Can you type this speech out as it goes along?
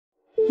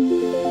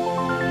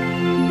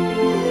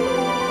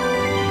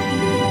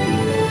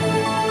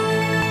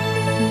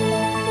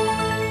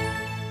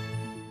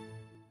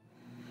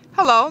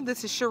Hello,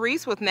 this is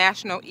Sharice with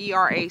National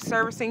ERA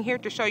Servicing, here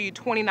to show you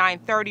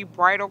 2930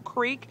 Bridle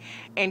Creek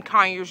in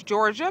Conyers,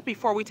 Georgia.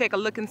 Before we take a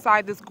look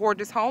inside this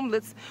gorgeous home,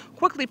 let's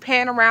quickly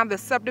pan around the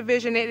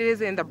subdivision. It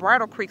is in the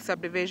Bridle Creek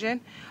subdivision.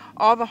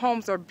 All the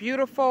homes are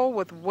beautiful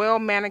with well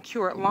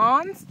manicured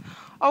lawns.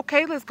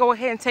 Okay, let's go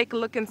ahead and take a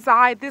look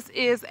inside. This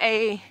is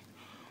a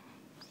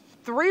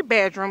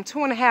 3-bedroom,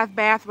 2.5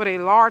 bath with a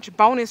large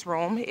bonus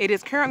room. It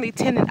is currently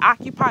tenant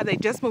occupied. They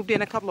just moved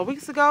in a couple of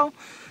weeks ago,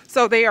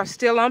 so they are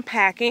still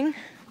unpacking.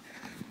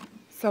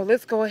 So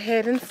let's go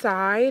ahead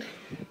inside.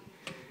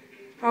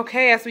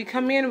 Okay, as we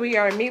come in, we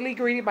are immediately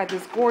greeted by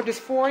this gorgeous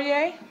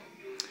foyer.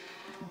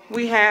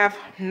 We have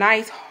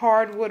nice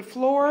hardwood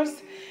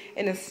floors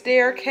and a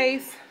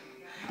staircase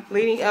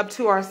leading up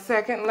to our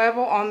second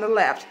level on the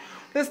left.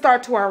 Let's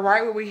start to our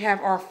right, where we have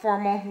our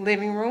formal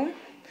living room.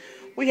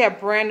 We have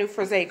brand new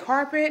frise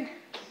carpet,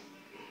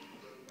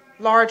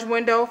 large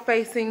window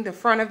facing the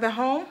front of the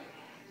home.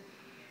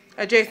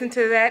 Adjacent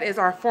to that is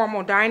our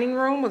formal dining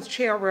room with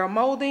chair rail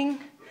molding,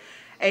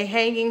 a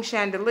hanging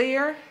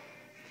chandelier,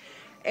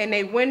 and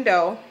a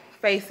window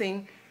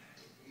facing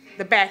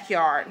the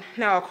backyard.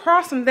 Now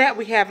across from that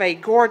we have a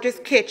gorgeous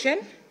kitchen.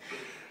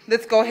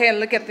 Let's go ahead and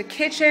look at the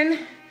kitchen.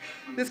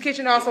 This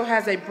kitchen also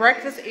has a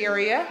breakfast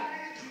area,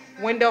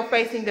 window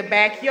facing the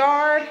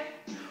backyard.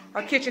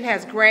 Our kitchen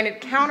has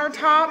granite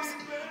countertops,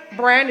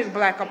 brand new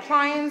black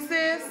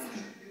appliances,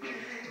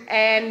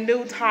 and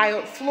new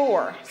tiled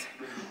floors.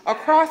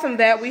 Across from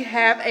that, we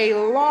have a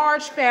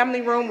large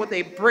family room with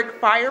a brick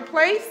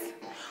fireplace,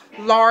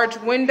 large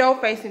window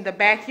facing the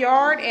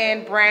backyard,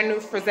 and brand new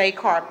frise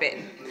carpet.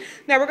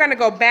 Now we're going to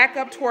go back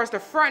up towards the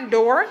front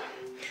door.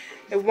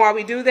 And while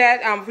we do that,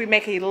 if we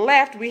make a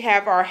left, we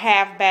have our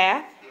half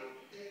bath,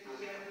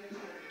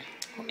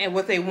 and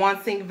with a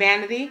 1-sink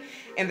vanity,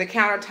 and the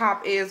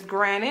countertop is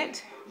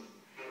granite.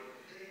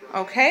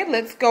 Okay,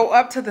 let's go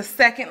up to the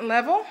second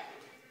level.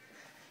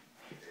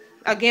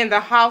 Again,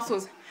 the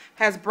house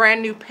has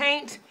brand new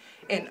paint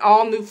and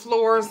all new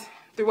floors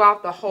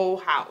throughout the whole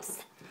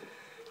house.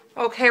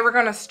 Okay, we're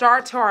going to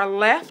start to our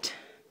left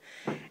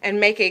and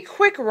make a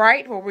quick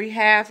right, where we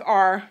have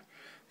our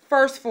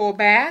first full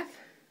bath,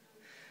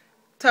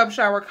 tub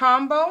shower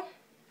combo,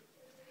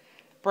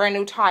 brand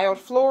new tiled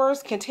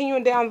floors.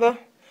 Continuing down the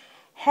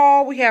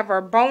hall, we have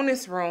our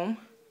bonus room,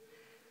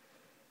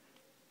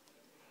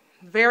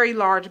 very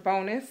large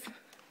bonus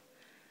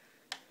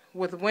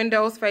with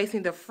windows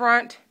facing the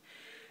front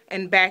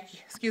and back,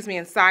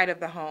 inside of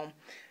the home.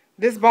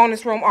 This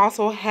bonus room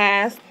also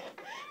has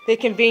the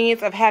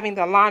convenience of having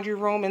the laundry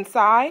room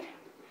inside.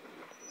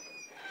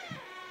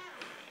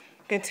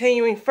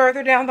 Continuing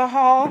further down the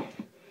hall,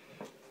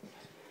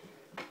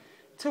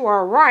 to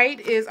our right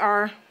is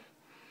our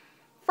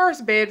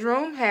first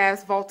bedroom.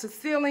 Has vaulted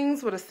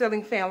ceilings with a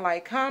ceiling fan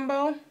light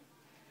combo.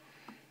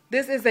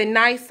 This is a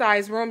nice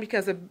size room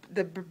because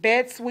the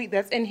bed suite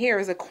that's in here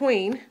is a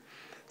queen.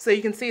 So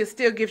you can see it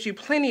still gives you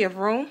plenty of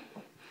room.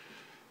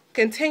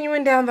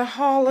 Continuing down the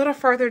hall a little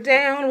further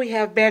down, we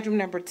have bedroom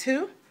number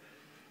 2.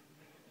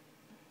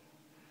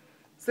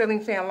 Ceiling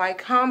fan light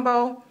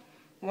combo,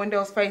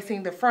 windows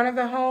facing the front of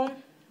the home,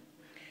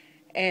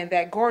 and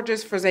that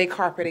gorgeous frise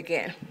carpet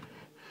again.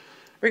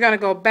 We're going to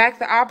go back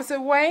the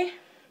opposite way.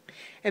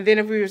 And then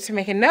if we were to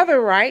make another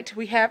right,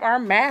 we have our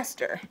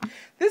master.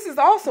 This is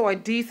also a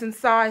decent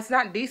size,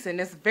 not decent,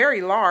 it's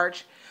very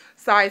large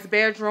size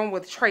bedroom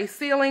with tray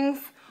ceilings,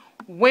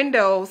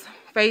 windows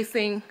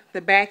facing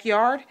the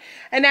backyard.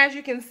 And as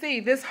you can see,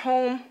 this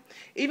home,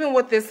 even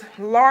with this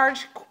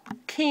large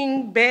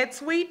king bed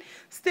suite,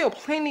 still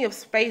plenty of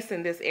space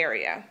in this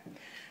area.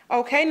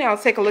 Okay, now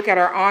let's take a look at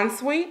our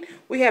ensuite.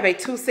 We have a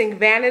 2-sink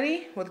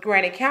vanity with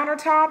granite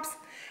countertops,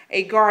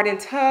 a garden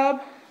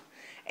tub,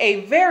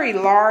 a very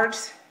large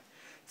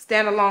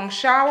standalone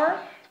shower,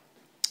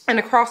 and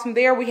across from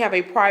there we have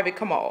a private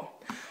commode.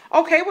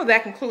 Okay, well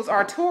that concludes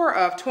our tour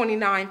of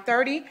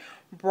 2930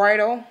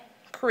 Bridle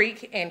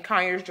Creek in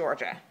Conyers,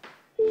 Georgia.